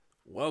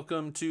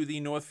Welcome to the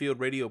Northfield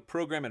Radio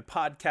program and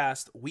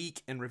podcast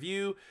week in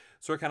review.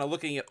 So we're kind of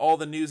looking at all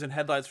the news and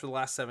headlines for the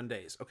last 7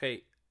 days.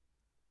 Okay,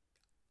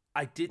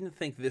 I didn't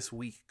think this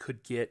week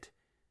could get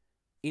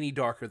any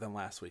darker than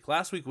last week.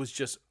 Last week was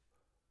just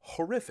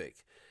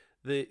horrific.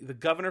 The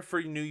governor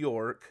for New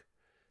York,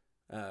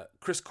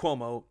 Chris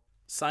Cuomo,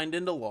 signed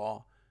into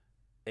law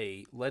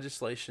a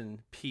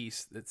legislation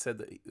piece that said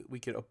that we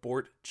could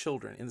abort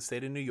children in the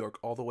state of New York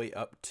all the way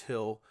up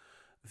till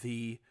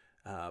the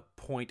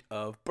point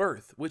of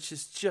birth, which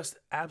is just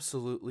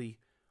absolutely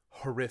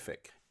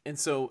horrific. And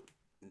so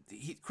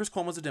Chris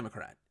Cuomo's a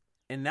Democrat.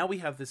 And now we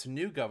have this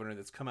new governor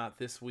that's come out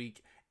this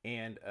week,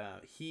 and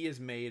he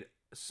has made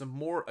some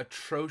more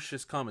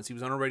atrocious comments. He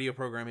was on a radio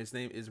program. His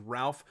name is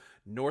Ralph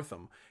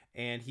Northam,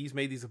 and he's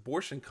made these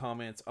abortion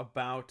comments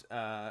about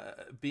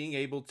being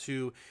able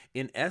to,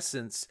 in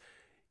essence,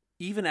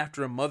 even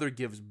after a mother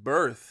gives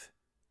birth,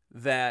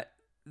 that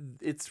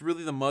it's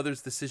really the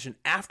mother's decision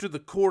after the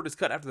cord is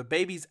cut, after the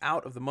baby's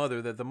out of the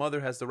mother, that the mother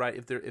has the right,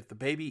 if the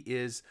baby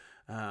is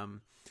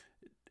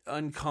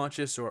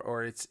unconscious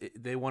or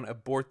they want to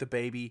abort the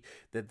baby,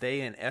 that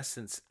they in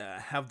essence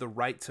have the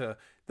right to,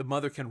 the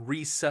mother can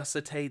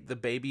resuscitate the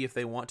baby if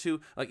they want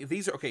to. Like,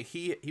 these are okay.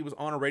 He was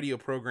on a radio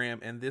program,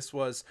 and these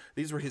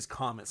were his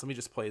comments. Let me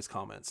just play his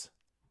comments.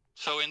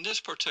 So in this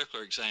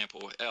particular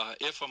example,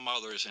 if a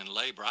mother is in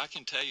labor, I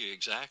can tell you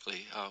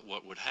exactly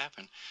what would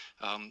happen.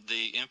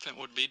 The infant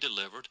would be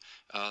delivered.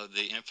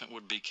 The infant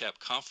would be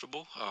kept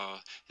comfortable.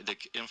 The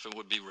infant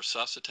would be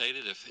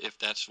resuscitated if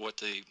that's what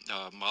the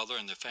mother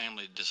and the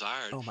family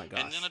desired. Oh my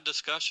gosh. And then a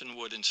discussion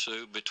would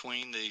ensue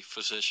between the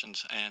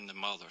physicians and the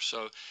mother.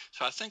 So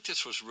I think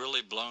this was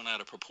really blown out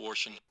of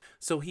proportion.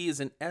 So he is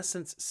in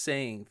essence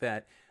saying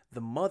that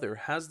the mother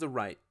has the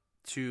right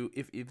to,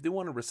 if they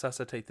want to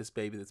resuscitate this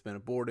baby that's been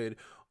aborted,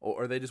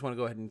 or they just want to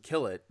go ahead and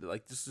kill it,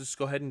 like just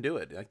go ahead and do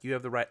it. Like, you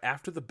have the right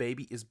after the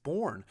baby is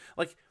born.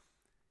 Like,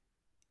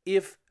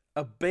 if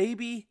a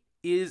baby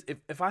is,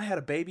 if I had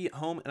a baby at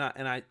home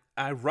and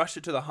I rushed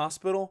it to the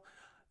hospital,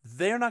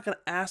 they're not going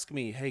to ask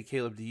me, hey,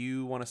 Caleb, do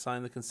you want to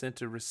sign the consent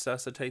to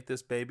resuscitate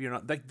this baby or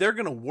not? Like, they're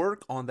going to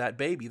work on that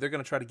baby. They're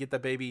going to try to get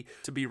that baby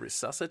to be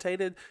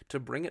resuscitated, to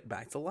bring it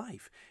back to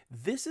life.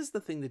 This is the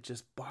thing that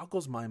just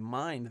boggles my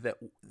mind, that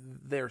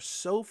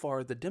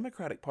the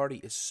Democratic Party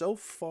is so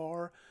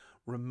far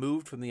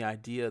removed from the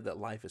idea that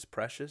life is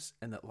precious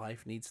and that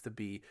life needs to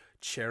be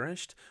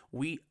cherished.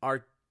 We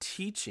are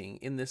teaching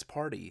in this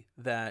party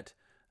that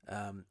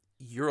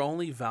you're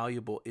only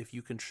valuable if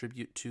you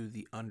contribute to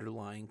the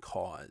underlying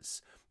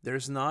cause.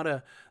 There's not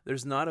a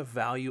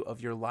value of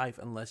your life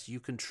unless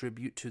you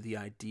contribute to the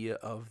idea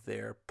of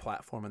their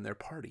platform and their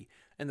party.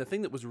 And the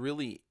thing that was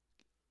really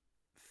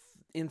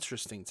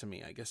interesting to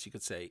me, I guess you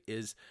could say,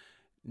 is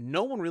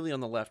no one really on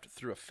the left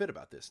threw a fit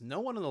about this. No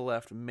one on the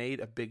left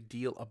made a big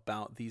deal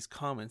about these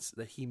comments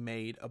that he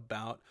made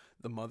about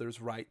the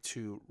mother's right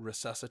to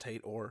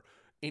resuscitate, or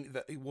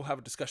we'll have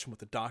a discussion with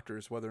the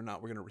doctors whether or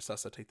not we're going to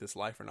resuscitate this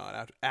life or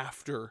not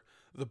after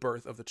the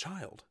birth of the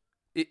child.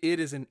 It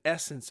is in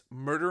essence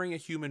murdering a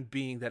human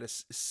being that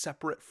is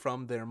separate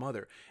from their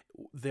mother.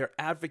 They're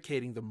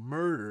advocating the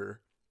murder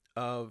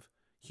of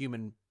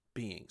human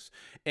beings.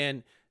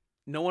 And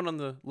no one on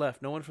the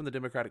left, no one from the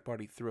Democratic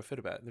Party threw a fit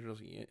about it. They're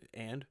just,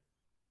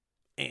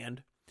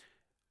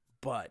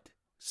 but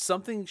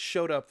something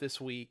showed up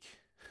this week.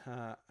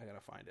 I got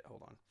to find it.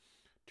 Hold on.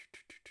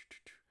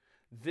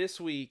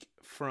 This week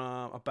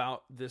from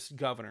about this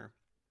governor,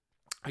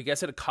 I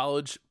guess at a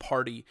college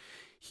party,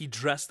 he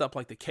dressed up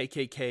like the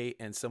KKK,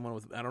 and someone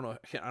with, I don't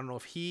know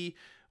if he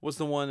was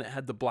the one that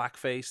had the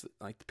blackface,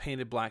 like the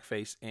painted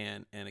blackface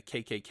and a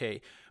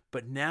KKK,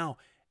 but now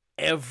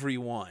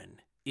everyone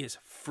is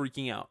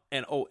freaking out.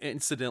 And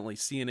incidentally,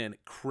 CNN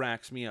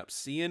cracks me up.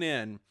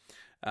 CNN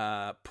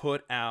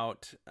put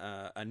out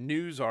a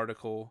news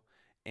article,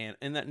 and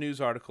in that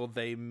news article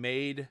they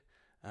made,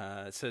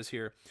 it says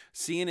here,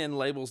 CNN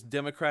labels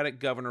Democratic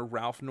Governor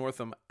Ralph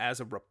Northam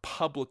as a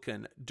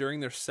Republican during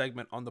their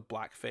segment on the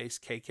blackface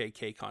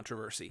KKK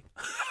controversy.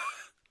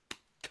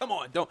 Come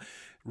on, don't.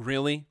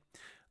 Really?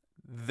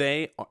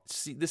 They are,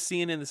 see, this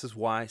CNN, this is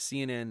why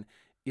CNN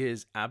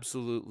is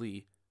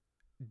absolutely,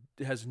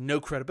 has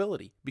no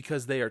credibility,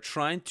 because they are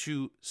trying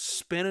to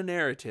spin a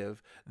narrative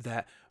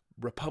that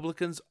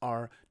Republicans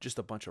are just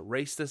a bunch of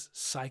racist,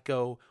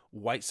 psycho,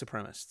 white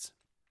supremacists.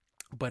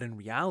 But in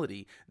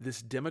reality,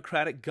 this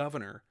Democratic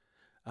governor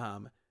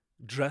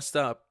dressed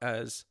up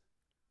as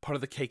part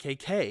of the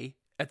KKK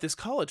at this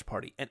college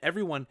party. And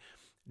everybody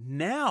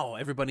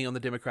on the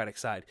Democratic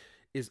side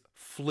is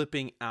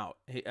flipping out.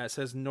 It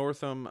says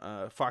Northam,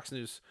 Fox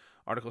News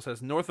article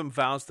says, Northam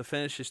vows to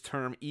finish his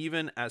term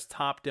even as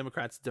top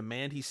Democrats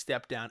demand he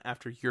step down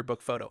after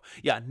yearbook photo.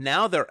 Yeah,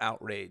 now they're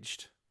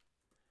outraged.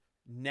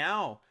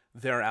 Now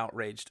they're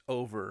outraged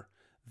over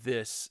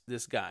this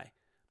guy.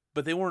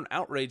 But they weren't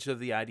outraged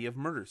of the idea of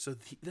murder. So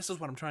this is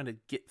what I'm trying to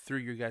get through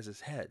your guys'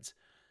 heads.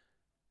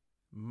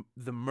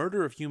 The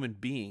murder of human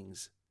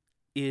beings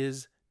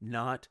is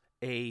not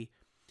a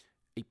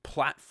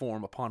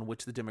platform upon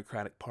which the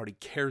Democratic Party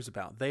cares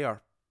about. They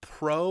are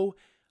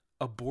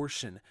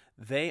pro-abortion.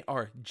 They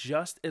are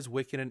just as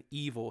wicked and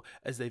evil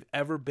as they've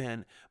ever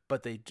been,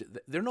 but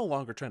they're no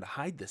longer trying to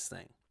hide this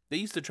thing. They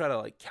used to try to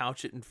like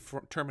couch it in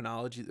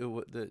terminology,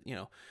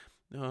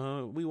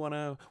 we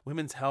want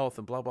women's health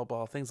and blah, blah,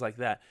 blah, things like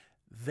that.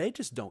 They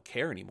just don't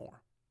care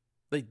anymore.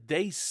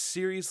 They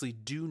seriously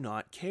do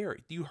not care.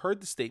 You heard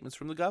the statements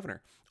from the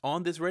governor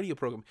on this radio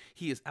program.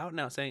 He is out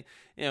now saying,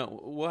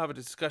 we'll have a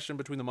discussion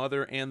between the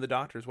mother and the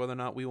doctors whether or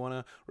not we want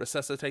to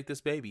resuscitate this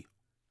baby.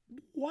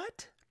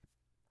 What?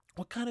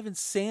 What kind of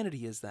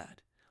insanity is that?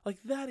 Like,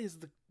 that is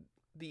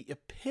the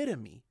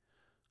epitome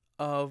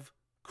of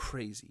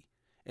crazy.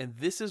 And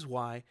this is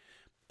why,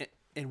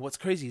 and what's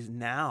crazy is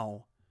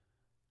now,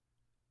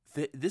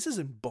 this is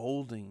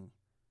emboldening,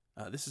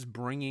 this is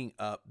bringing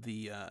up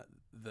the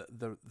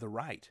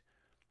right.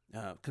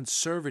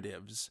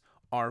 Conservatives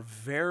are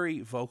very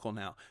vocal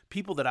now.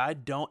 People that I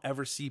don't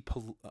ever see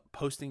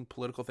posting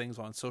political things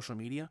on social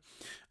media,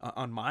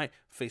 on my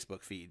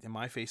Facebook feed and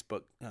my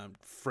Facebook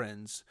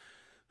friends,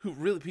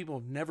 people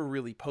have never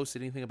really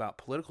posted anything about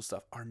political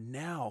stuff, are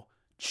now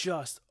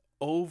just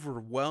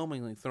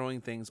overwhelmingly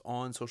throwing things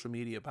on social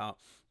media about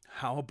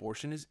how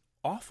abortion is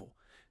awful.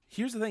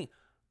 Here's the thing.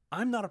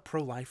 I'm not a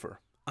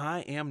pro-lifer. I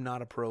am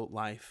not a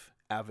pro-life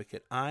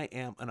advocate. I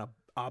am an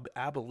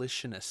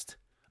abolitionist.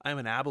 I'm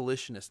an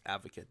abolitionist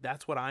advocate.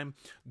 That's what I'm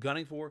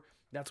gunning for.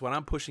 That's what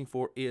I'm pushing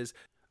for, is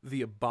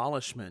the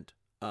abolishment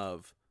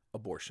of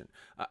abortion.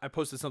 I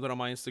posted something on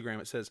my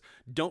Instagram. It says,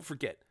 don't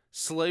forget,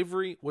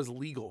 slavery was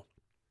legal.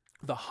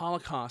 The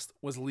Holocaust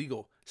was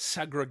legal.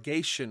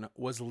 Segregation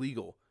was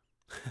legal.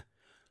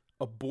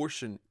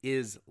 Abortion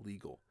is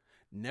legal.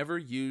 Never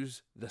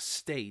use the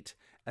state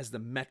as the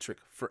metric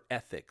for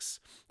ethics.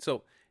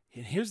 So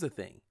here's the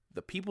thing.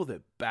 The people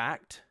that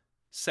backed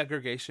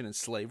segregation and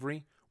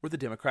slavery were the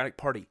Democratic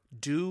Party.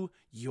 Do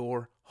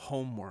your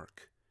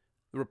homework.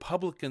 The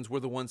Republicans were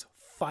the ones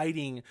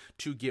fighting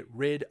to get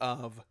rid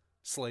of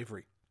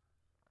slavery.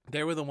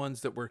 They were the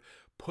ones that were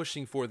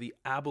pushing for the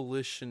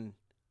abolition,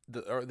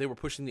 they were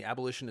pushing the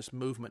abolitionist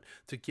movement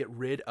to get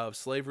rid of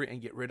slavery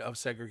and get rid of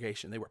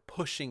segregation. They were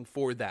pushing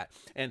for that.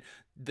 And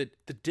the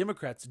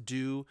Democrats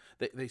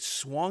they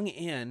swung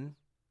in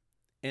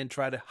and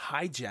try to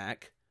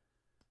hijack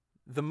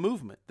the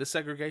movement, the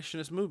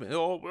segregationist movement.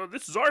 Oh, well,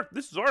 this is our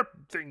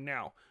thing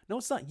now. No,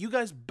 it's not. You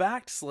guys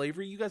backed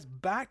slavery. You guys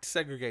backed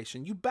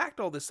segregation. You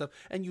backed all this stuff,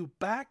 and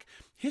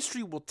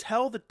history will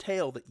tell the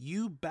tale that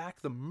you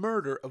backed the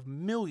murder of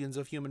millions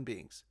of human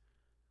beings.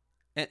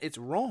 And it's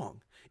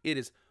wrong. It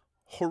is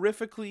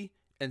horrifically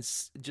and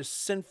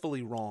just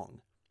sinfully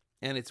wrong.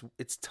 And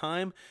it's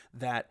time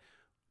that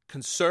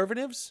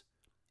conservatives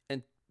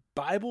and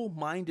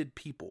Bible-minded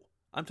people,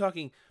 I'm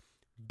talking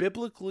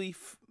biblically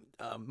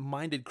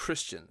minded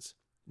Christians,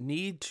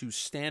 need to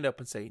stand up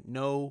and say,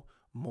 no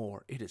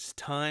more. It is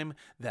time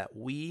that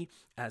we,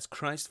 as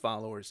Christ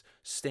followers,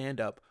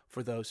 stand up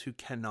for those who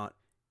cannot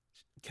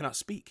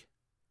speak.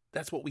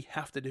 That's what we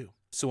have to do.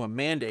 So a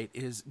mandate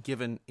is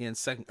given in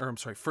 1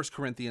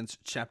 Corinthians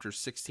chapter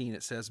 16.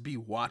 It says, be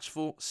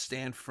watchful,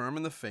 stand firm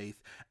in the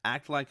faith,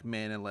 act like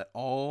men, and let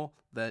all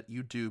that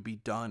you do be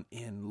done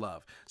in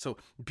love. So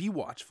be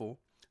watchful,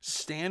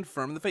 stand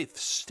firm in the faith,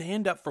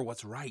 stand up for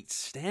what's right,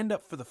 stand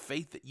up for the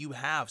faith that you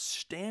have,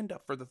 stand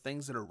up for the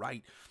things that are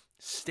right,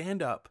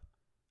 stand up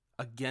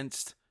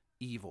against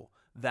evil.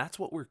 That's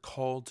what we're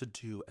called to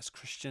do as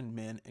Christian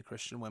men and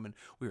Christian women.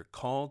 We are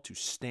called to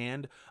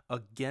stand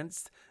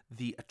against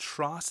the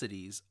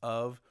atrocities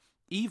of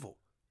evil.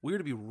 We are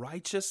to be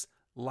righteous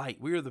light.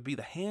 We are to be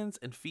the hands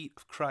and feet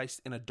of Christ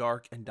in a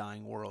dark and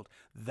dying world.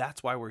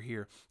 That's why we're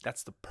here.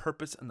 That's the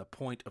purpose and the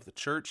point of the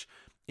church.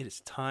 It is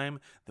time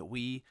that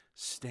we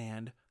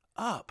stand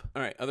up.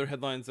 All right, other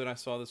headlines that I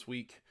saw this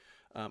week.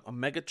 A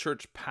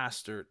megachurch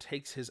pastor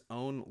takes his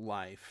own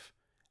life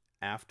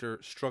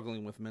after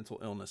struggling with mental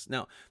illness.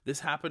 Now, this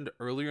happened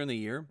earlier in the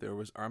year. There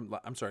was,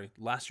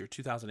 last year,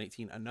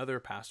 2018, another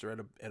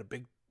pastor at a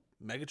big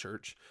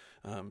megachurch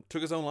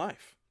took his own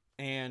life.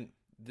 And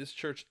this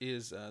church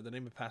is, the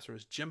name of the pastor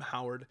is Jim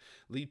Howard,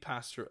 lead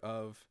pastor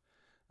of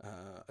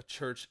a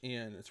church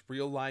it's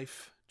Real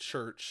Life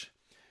Church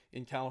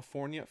in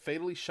California,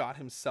 fatally shot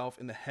himself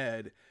in the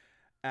head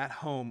at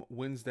home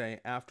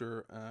Wednesday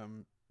after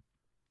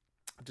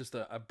just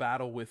a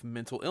battle with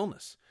mental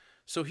illness.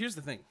 So here's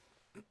the thing.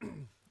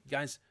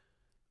 Guys,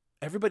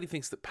 everybody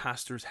thinks that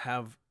pastors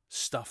have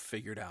stuff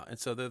figured out. And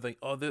so they're like,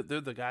 oh,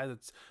 they're the guy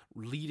that's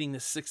leading the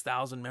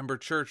 6,000 member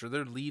church, or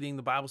they're leading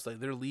the Bible study,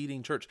 they're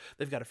leading church.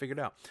 They've got to figure it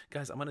out.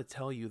 Guys, I'm going to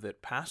tell you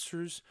that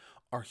pastors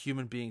are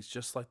human beings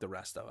just like the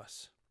rest of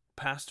us.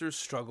 Pastors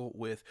struggle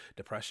with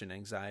depression,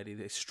 anxiety.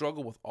 They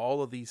struggle with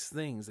all of these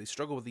things. They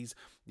struggle with these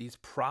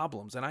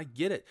problems. And I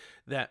get it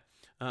that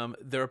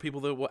there are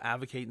people that will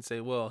advocate and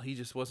say, well, he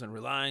just wasn't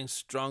relying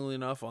strongly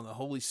enough on the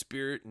Holy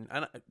Spirit.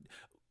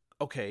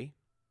 Okay,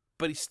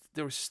 but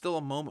there was still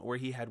a moment where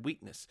he had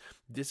weakness.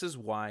 This is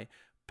why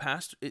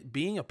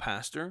being a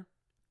pastor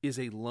is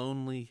a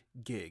lonely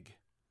gig.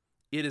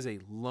 It is a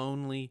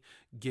lonely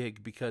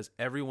gig because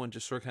everyone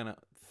just sort of kind of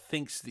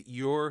thinks that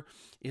you're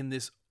in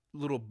this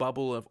little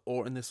bubble of,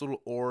 or in this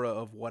little aura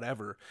of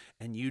whatever,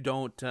 and you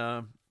don't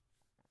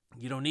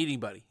need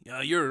anybody.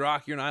 You're a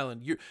rock. You're an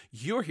island.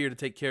 You're here to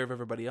take care of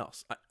everybody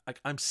else.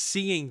 I'm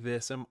seeing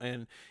this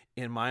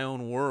in my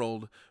own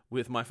world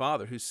with my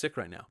father, who's sick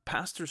right now.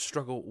 Pastors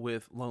struggle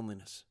with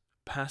loneliness.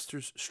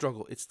 Pastors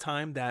struggle. It's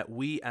time that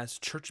we as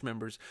church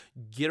members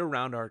get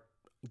around our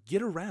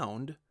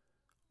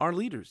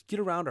leaders, get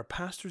around our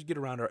pastors, get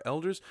around our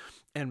elders,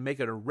 and make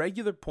it a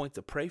regular point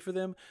to pray for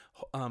them,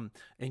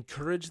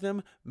 encourage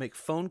them, make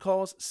phone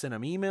calls, send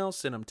them emails,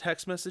 send them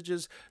text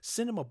messages,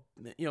 send them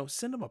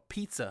a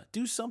pizza.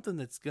 Do something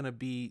that's going to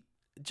be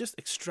just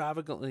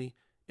extravagantly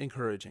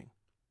encouraging.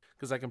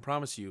 Because I can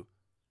promise you,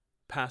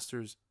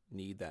 pastors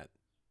need that.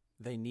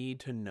 They need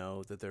to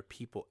know that their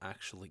people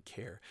actually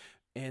care.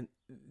 And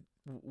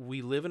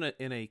we live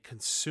in a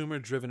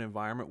consumer-driven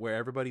environment where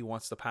everybody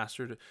wants the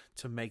pastor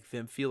to make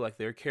them feel like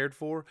they're cared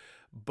for,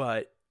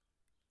 but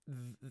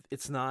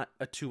it's not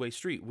a two-way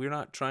street. We're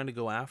not trying to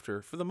go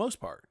after, for the most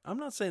part. I'm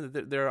not saying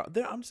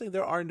that I'm saying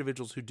there are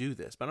individuals who do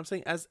this, but I'm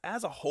saying as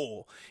a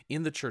whole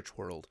in the church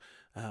world,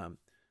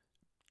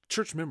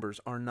 church members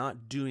are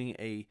not doing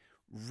a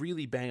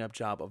really bang-up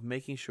job of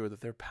making sure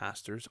that their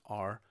pastors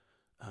are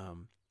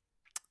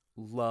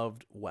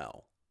loved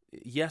well.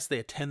 Yes, they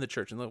attend the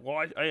church, and they're like,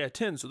 well, I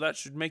attend, so that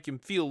should make him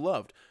feel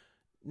loved.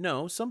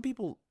 No, some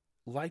people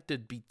like to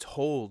be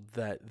told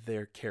that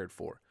they're cared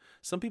for.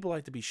 Some people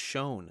like to be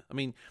shown. I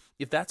mean,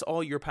 if that's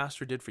all your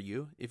pastor did for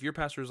you, if your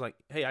pastor is like,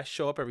 hey, I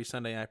show up every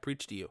Sunday and I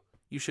preach to you,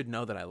 you should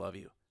know that I love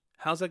you.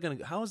 How is that going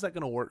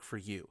to work for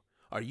you?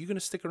 Are you going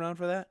to stick around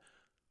for that?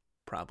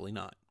 Probably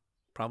not.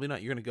 Probably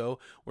not. You're going to go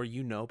where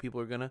you know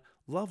people are going to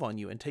love on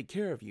you and take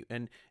care of you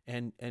and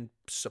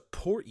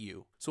support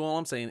you. So all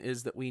I'm saying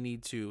is that we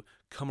need to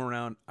come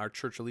around our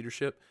church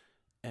leadership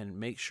and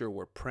make sure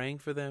we're praying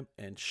for them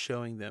and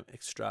showing them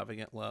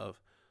extravagant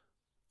love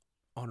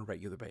on a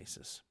regular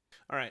basis.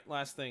 All right,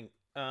 last thing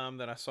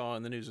that I saw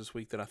in the news this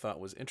week that I thought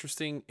was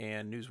interesting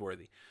and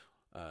newsworthy.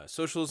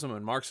 Socialism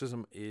and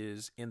Marxism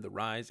is in the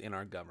rise in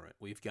our government.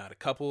 We've got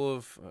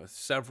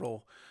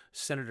several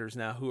senators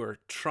now who are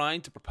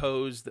trying to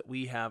propose that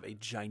we have a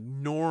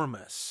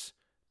ginormous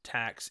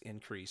tax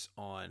increase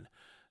on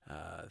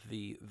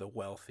the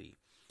wealthy,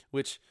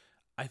 which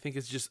I think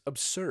is just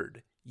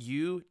absurd.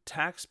 You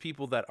tax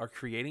people that are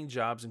creating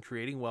jobs and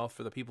creating wealth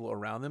for the people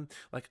around them.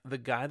 Like the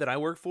guy that I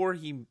work for,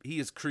 he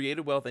has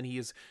created wealth and he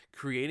is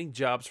creating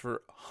jobs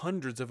for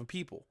hundreds of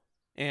people.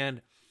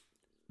 And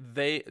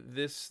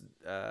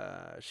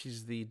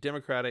she's the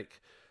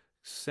Democratic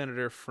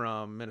senator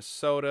from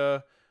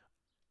Minnesota,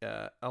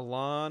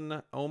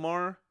 Ilhan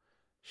Omar.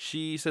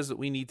 She says that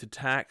we need to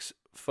tax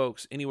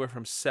folks anywhere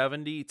from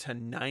 70 to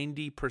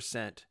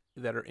 90%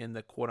 that are in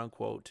the quote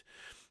unquote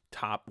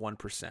top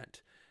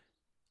 1%.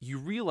 You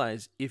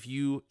realize if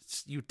you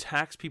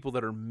tax people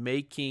that are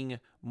making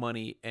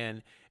money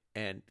and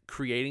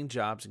creating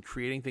jobs and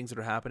creating things that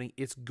are happening,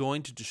 it's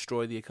going to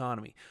destroy the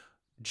economy.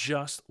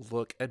 Just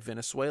look at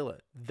Venezuela.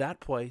 That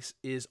place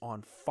is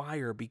on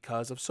fire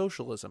because of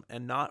socialism,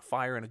 and not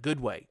fire in a good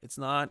way. It's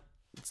not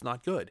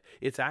good.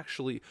 It's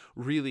actually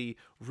really,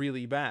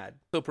 really bad.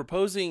 So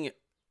proposing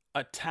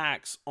a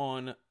tax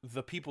on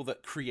the people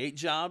that create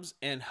jobs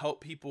and help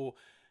people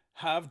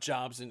have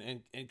jobs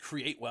and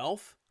create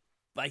wealth,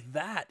 like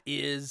that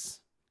is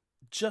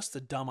just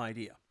a dumb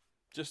idea.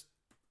 Just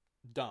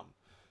dumb.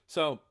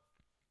 So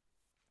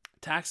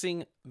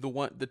taxing the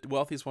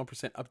wealthiest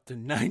 1% up to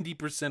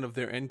 90% of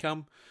their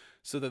income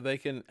so that they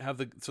can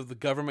have so the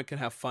government can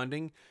have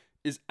funding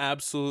is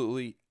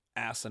absolutely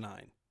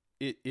asinine.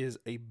 It is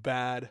a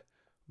bad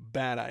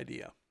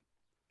idea.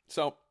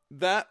 So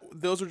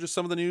those are just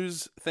some of the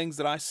news things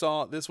that I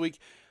saw this week.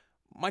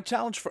 My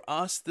challenge for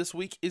us this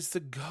week is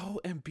to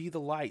go and be the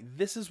light.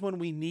 This is when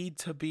we need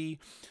to be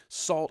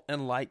salt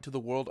and light to the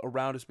world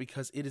around us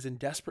because it is in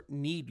desperate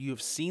need. You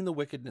have seen the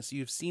wickedness.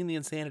 You have seen the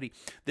insanity.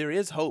 There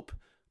is hope.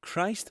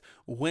 Christ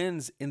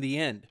wins in the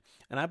end.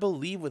 And I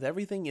believe with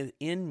everything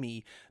in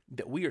me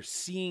that we are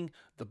seeing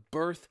the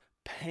birth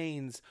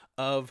pains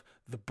of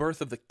the birth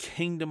of the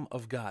kingdom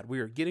of God. We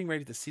are getting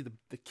ready to see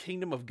the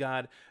kingdom of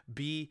God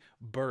be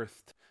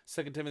birthed.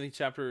 2 Timothy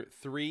chapter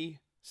 3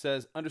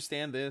 says,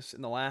 understand this,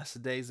 in the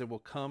last days there will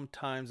come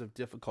times of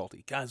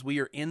difficulty. Guys,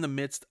 we are in the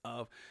midst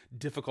of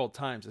difficult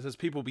times. It says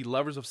people will be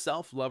lovers of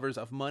self, lovers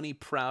of money,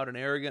 proud and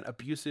arrogant,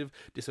 abusive,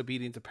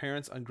 disobedient to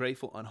parents,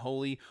 ungrateful,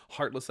 unholy,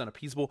 heartless,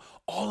 unappeasable.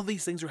 All of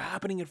these things are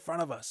happening in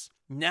front of us.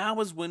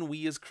 Now is when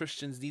we as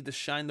Christians need to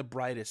shine the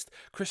brightest.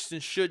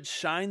 Christians should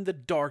shine the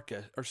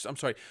darkest,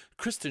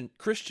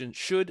 Christians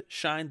should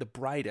shine the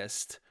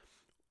brightest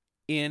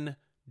in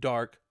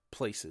dark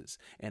places.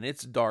 And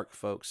it's dark,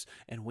 folks,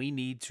 and we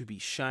need to be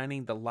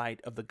shining the light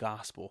of the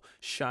gospel,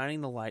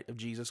 shining the light of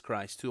Jesus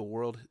Christ to a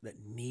world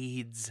that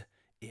needs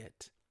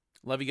it.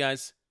 Love you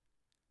guys.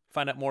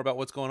 Find out more about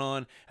what's going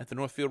on at the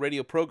Northfield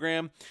Radio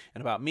program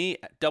and about me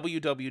at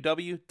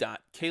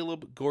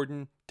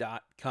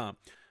www.calebgordon.com.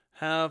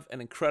 Have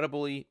an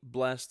incredibly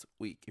blessed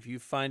week. If you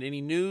find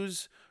any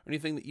news or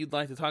anything that you'd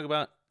like to talk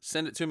about,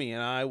 send it to me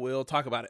and I will talk about it.